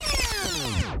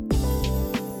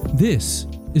This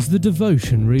is the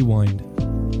Devotion Rewind,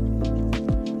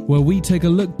 where we take a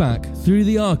look back through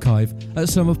the archive at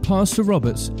some of Pastor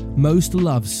Robert's most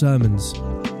loved sermons.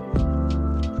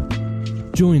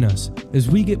 Join us as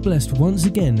we get blessed once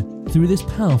again through this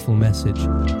powerful message.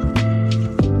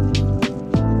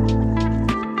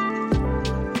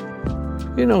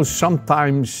 You know,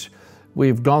 sometimes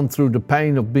we've gone through the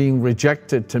pain of being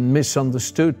rejected and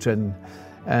misunderstood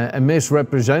and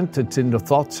misrepresented in the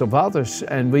thoughts of others,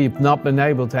 and we've not been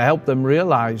able to help them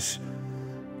realize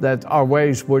that our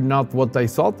ways were not what they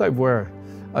thought they were,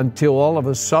 until all of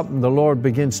a sudden the Lord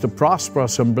begins to prosper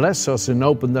us and bless us and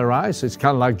open their eyes. It's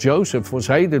kind of like Joseph was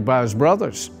hated by his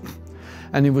brothers,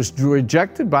 and he was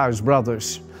rejected by his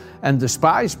brothers and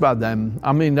despised by them.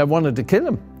 I mean, they wanted to kill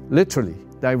him, literally.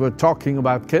 They were talking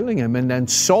about killing him and then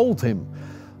sold him.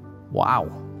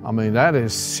 Wow. I mean, that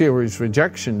is serious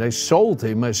rejection. They sold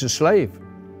him as a slave.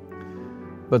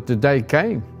 But the day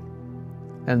came,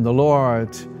 and the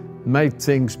Lord made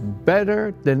things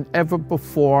better than ever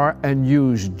before and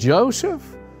used Joseph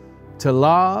to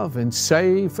love and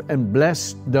save and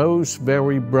bless those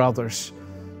very brothers.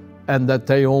 And that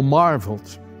they all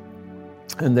marveled.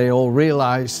 And they all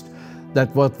realized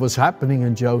that what was happening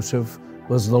in Joseph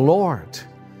was the Lord.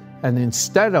 And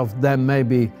instead of them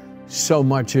maybe so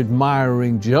much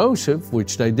admiring Joseph,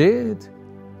 which they did,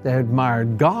 they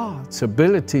admired God's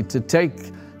ability to take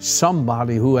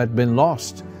somebody who had been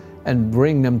lost and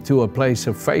bring them to a place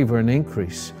of favor and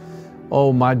increase.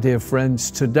 Oh, my dear friends,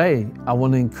 today I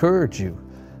want to encourage you.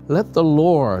 Let the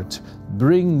Lord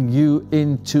bring you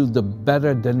into the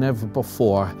better than ever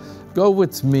before. Go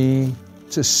with me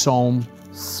to Psalm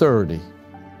 30,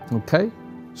 okay?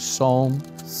 Psalm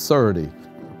 30.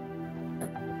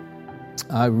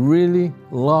 I really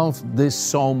love this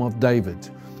Psalm of David.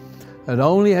 It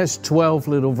only has 12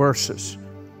 little verses.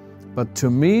 But to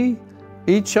me,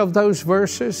 each of those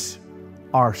verses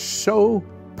are so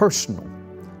personal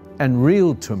and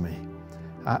real to me.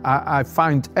 I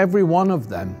find every one of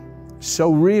them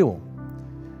so real.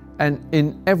 And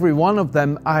in every one of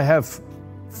them, I have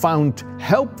found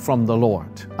help from the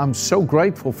Lord. I'm so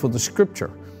grateful for the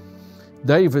scripture.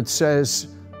 David says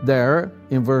there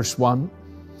in verse 1,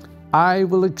 I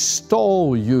will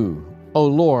extol you, O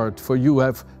Lord, for you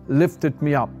have lifted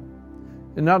me up.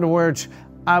 In other words,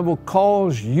 I will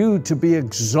cause you to be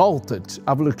exalted.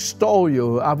 I will extol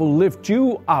you. I will lift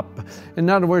you up. In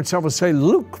other words, I will say,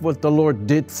 look what the Lord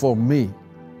did for me.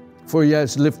 For he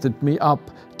has lifted me up.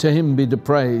 To him be the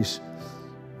praise.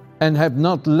 And have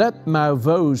not let my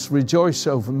woes rejoice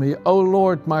over me. O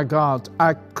Lord my God,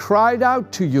 I cried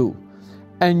out to you,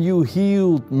 and you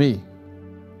healed me.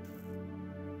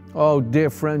 Oh, dear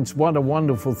friends, what a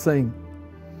wonderful thing.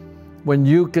 When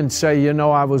you can say, you know,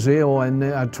 I was ill and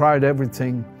I tried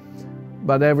everything.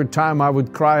 But every time I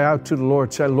would cry out to the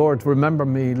Lord, say, Lord, remember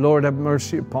me. Lord, have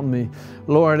mercy upon me.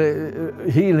 Lord,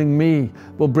 healing me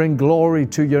will bring glory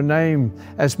to your name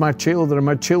as my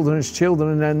children's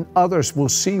children, and others will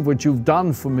see what you've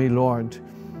done for me, Lord.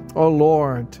 Oh,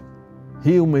 Lord,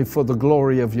 heal me for the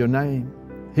glory of your name.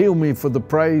 Heal me for the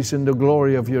praise and the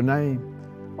glory of your name.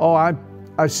 Oh,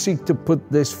 I seek to put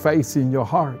this faith in your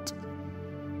heart.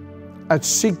 I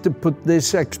seek to put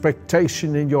this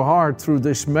expectation in your heart through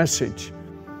this message.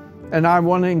 And I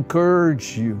want to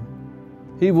encourage you.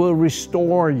 He will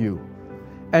restore you.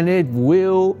 And it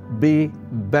will be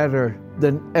better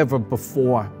than ever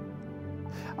before.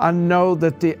 I know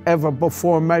that the ever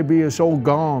before maybe is all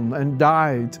gone and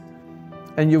died.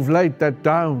 And you've laid that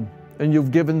down and you've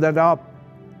given that up.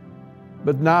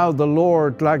 But now the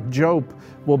Lord, like Job,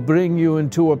 will bring you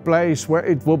into a place where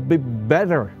it will be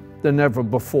better than ever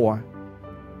before.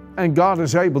 And God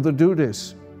is able to do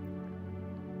this.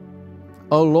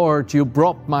 Oh Lord, you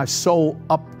brought my soul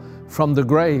up from the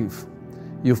grave.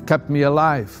 You've kept me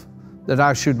alive, that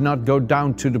I should not go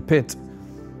down to the pit.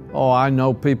 Oh, I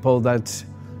know people that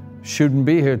shouldn't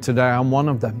be here today. I'm one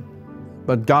of them.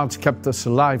 But God's kept us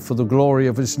alive for the glory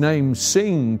of his name.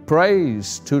 Sing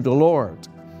praise to the Lord.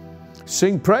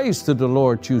 Sing praise to the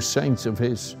Lord, you saints of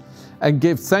his, and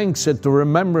give thanks at the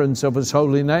remembrance of his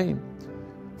holy name.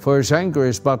 For his anger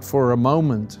is but for a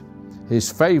moment.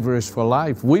 His favor is for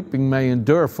life. Weeping may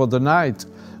endure for the night,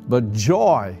 but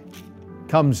joy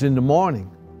comes in the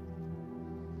morning.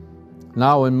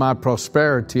 Now in my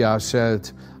prosperity I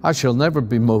said, I shall never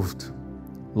be moved.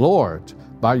 Lord,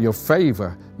 by your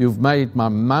favor you've made my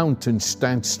mountain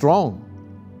stand strong.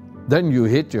 Then you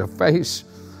hid your face,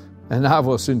 and I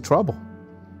was in trouble.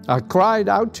 I cried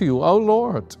out to you, O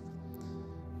Lord.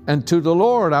 And to the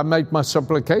Lord I made my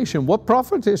supplication. What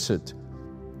profit is it?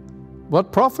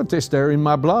 What profit is there in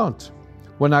my blood?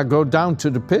 When I go down to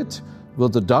the pit, Will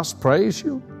the dust praise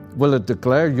you? Will it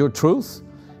declare your truth?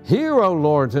 Hear, O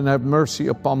Lord, and have mercy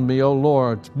upon me, O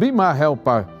Lord. Be my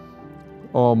helper.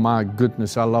 Oh my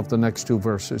goodness, I love the next two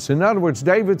verses. In other words,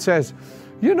 David says,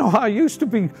 you know, I used to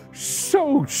be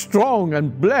so strong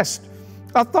and blessed.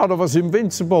 I thought I was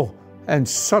invincible. And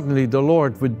suddenly the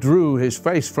Lord withdrew his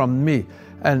face from me,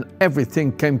 and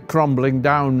everything came crumbling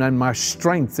down, and my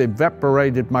strength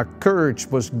evaporated, my courage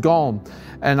was gone,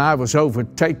 and I was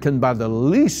overtaken by the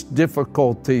least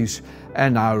difficulties,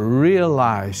 and I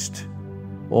realized,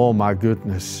 oh my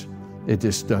goodness, it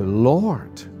is the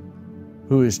Lord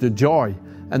who is the joy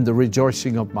and the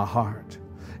rejoicing of my heart.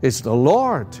 It's the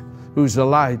Lord who's the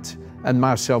light and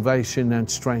my salvation and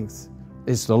strength.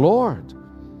 It's the Lord.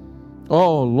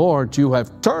 Oh Lord, you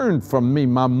have turned from me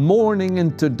my mourning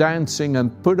into dancing,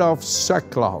 and put off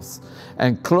sackcloth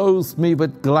and clothed me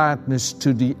with gladness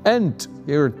to the end.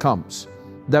 Here it comes.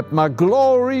 That my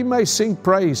glory may sing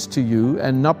praise to you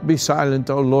and not be silent,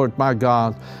 O Lord my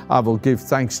God. I will give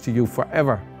thanks to you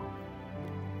forever.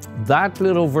 That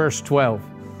little verse 12,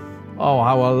 oh,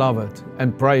 how I love it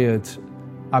and pray it.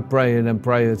 I pray it and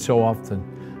pray it so often.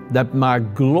 That my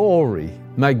glory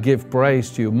may give praise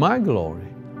to you. My glory.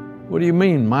 What do you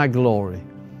mean, my glory?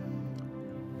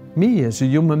 Me as a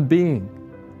human being.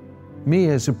 Me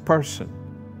as a person.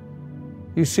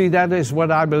 You see, that is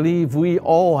what I believe we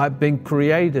all have been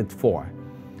created for.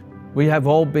 We have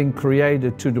all been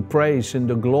created to the praise and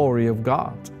the glory of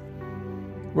God.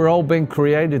 We're all been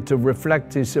created to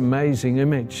reflect His amazing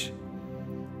image.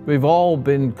 We've all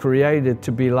been created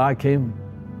to be like Him.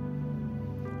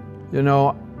 You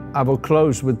know, I will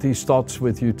close with these thoughts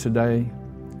with you today.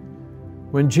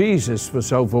 When Jesus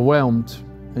was overwhelmed,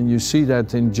 and you see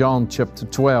that in John chapter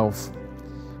 12,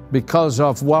 because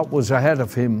of what was ahead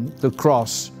of Him, the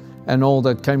cross and all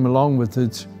that came along with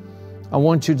it, I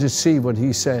want you to see what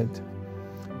He said.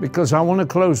 Because I want to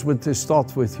close with this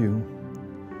thought with you.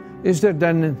 Is there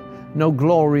then no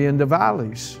glory in the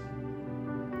valleys?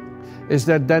 Is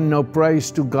there then no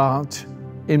praise to God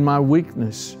in my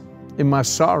weakness, in my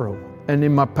sorrow, and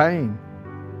in my pain,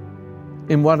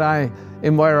 in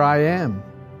where I am?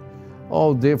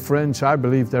 Oh, dear friends, I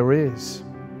believe there is.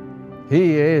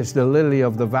 He is the lily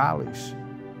of the valleys.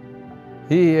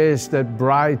 He is that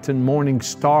bright and morning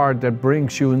star that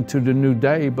brings you into the new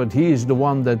day, but He is the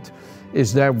one that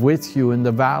is there with you in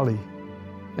the valley.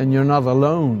 And you're not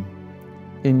alone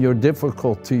in your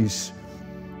difficulties.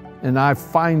 And I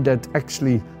find that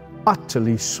actually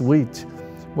utterly sweet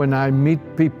when I meet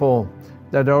people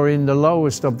that are in the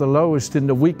lowest of the lowest, in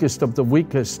the weakest of the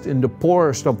weakest, in the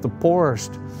poorest of the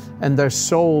poorest, and their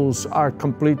souls are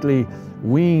completely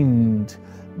weaned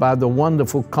by the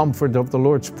wonderful comfort of the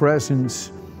Lord's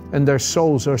presence, and their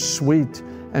souls are sweet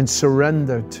and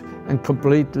surrendered and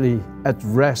completely at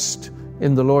rest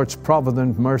in the Lord's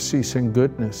provident mercies and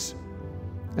goodness.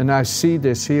 And I see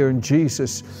this here in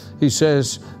Jesus. He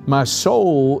says, my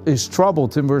soul is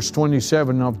troubled in verse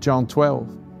 27 of John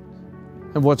 12.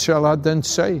 And what shall I then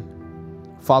say?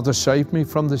 Father, save me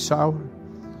from this hour.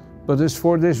 But it's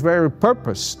for this very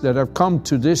purpose that I've come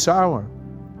to this hour.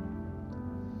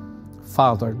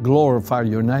 Father, glorify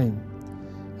your name.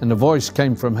 And the voice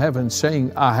came from heaven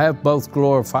saying, I have both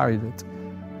glorified it,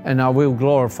 and I will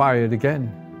glorify it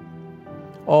again.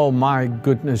 Oh my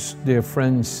goodness, dear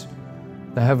friends,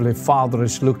 the Heavenly Father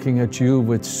is looking at you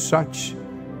with such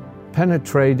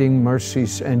penetrating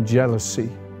mercies and jealousy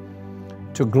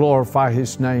to glorify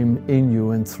His name in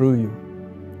you and through you.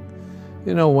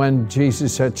 You know, when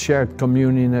Jesus had shared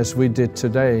communion as we did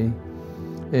today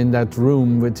in that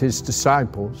room with His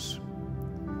disciples,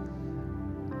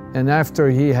 and after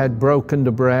He had broken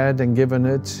the bread and given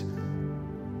it,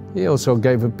 He also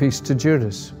gave a piece to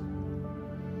Judas.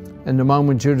 And the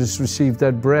moment Judas received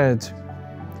that bread,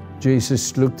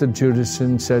 Jesus looked at Judas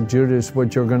and said, Judas,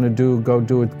 what you're going to do, go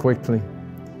do it quickly.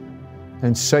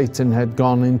 And Satan had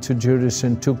gone into Judas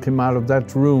and took him out of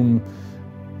that room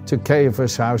to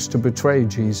Caiaphas' house to betray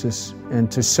Jesus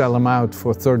and to sell him out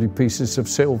for 30 pieces of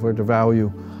silver, the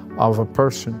value of a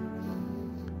person.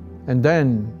 And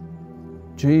then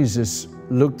Jesus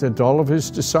looked at all of His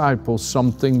disciples,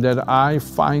 something that I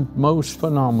find most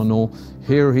phenomenal.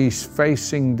 Here He's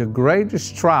facing the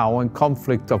greatest trial and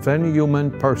conflict of any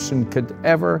human person could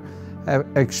ever have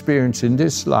experienced in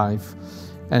this life.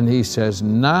 And He says,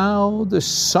 now the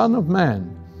Son of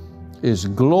Man is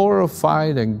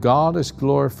glorified and God is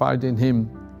glorified in Him.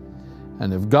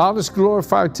 And if God is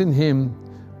glorified in Him,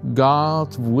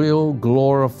 God will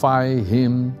glorify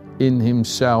Him in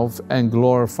Himself and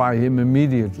glorify Him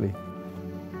immediately.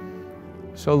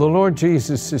 So the Lord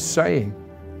Jesus is saying,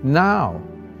 now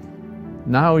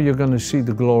you're going to see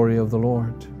the glory of the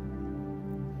Lord.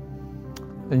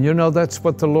 And you know, that's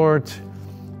what the Lord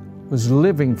was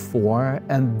living for,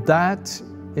 and that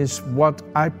is what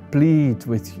I plead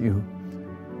with you.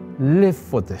 Live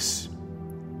for this.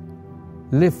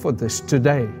 Live for this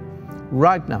today,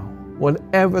 right now,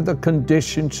 whatever the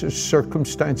conditions or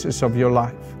circumstances of your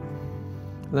life.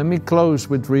 Let me close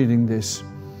with reading this.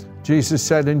 Jesus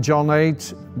said in John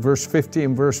 8, verse 50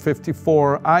 and verse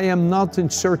 54, I am not in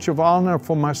search of honor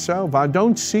for myself. I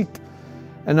don't seek,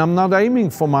 and I'm not aiming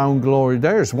for my own glory.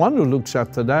 There's one who looks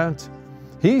after that.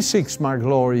 He seeks my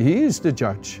glory. He is the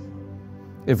judge.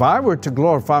 If I were to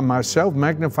glorify myself,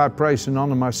 magnify, praise, and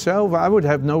honor myself, I would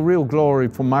have no real glory,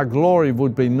 for my glory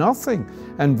would be nothing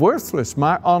and worthless.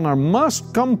 My honor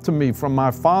must come to me from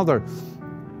my Father.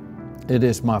 It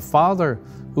is my Father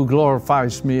who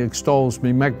glorifies me, extols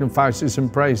me, magnifies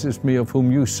and praises me, of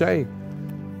whom you say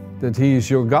that He is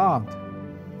your God.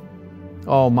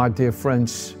 Oh, my dear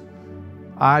friends,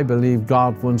 I believe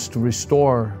God wants to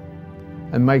restore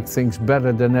and make things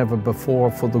better than ever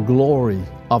before for the glory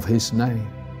of His name.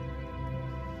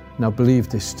 Now believe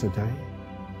this today.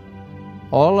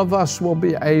 All of us will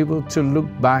be able to look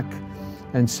back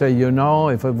and say, you know,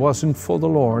 if it wasn't for the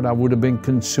Lord, I would have been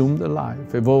consumed alive.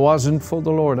 If it wasn't for the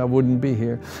Lord, I wouldn't be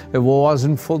here. If it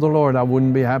wasn't for the Lord, I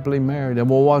wouldn't be happily married. If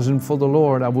it wasn't for the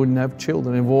Lord, I wouldn't have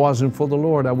children. If it wasn't for the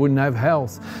Lord, I wouldn't have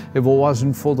health. If it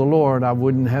wasn't for the Lord, I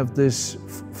wouldn't have this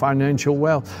financial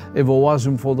wealth. If it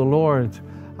wasn't for the Lord,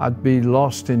 I'd be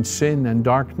lost in sin and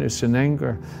darkness and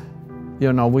anger.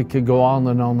 You know, we could go on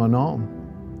and on and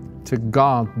on. To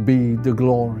God be the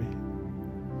glory.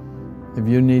 If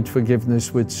you need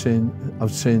forgiveness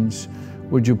of sins,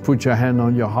 would you put your hand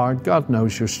on your heart? God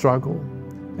knows your struggle,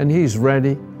 and He's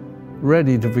ready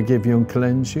to forgive you and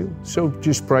cleanse you. So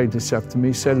just pray this after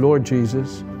me. Say, Lord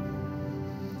Jesus,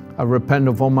 I repent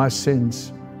of all my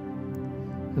sins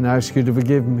and ask you to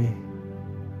forgive me.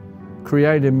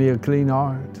 Create in me a clean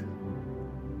heart.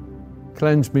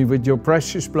 Cleanse me with your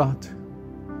precious blood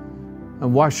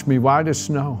and wash me white as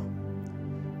snow,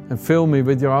 and fill me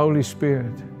with your Holy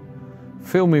Spirit.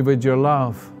 Fill me with your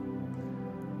love.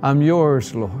 I'm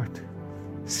yours, Lord.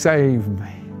 Save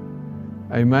me.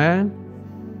 Amen.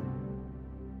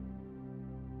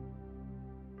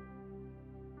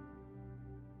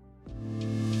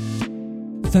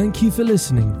 Thank you for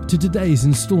listening to today's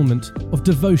installment of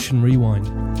Devotion Rewind.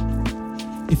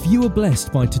 If you were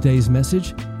blessed by today's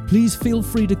message, please feel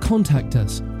free to contact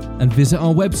us and visit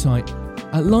our website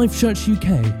at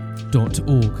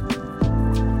lifechurchuk.org.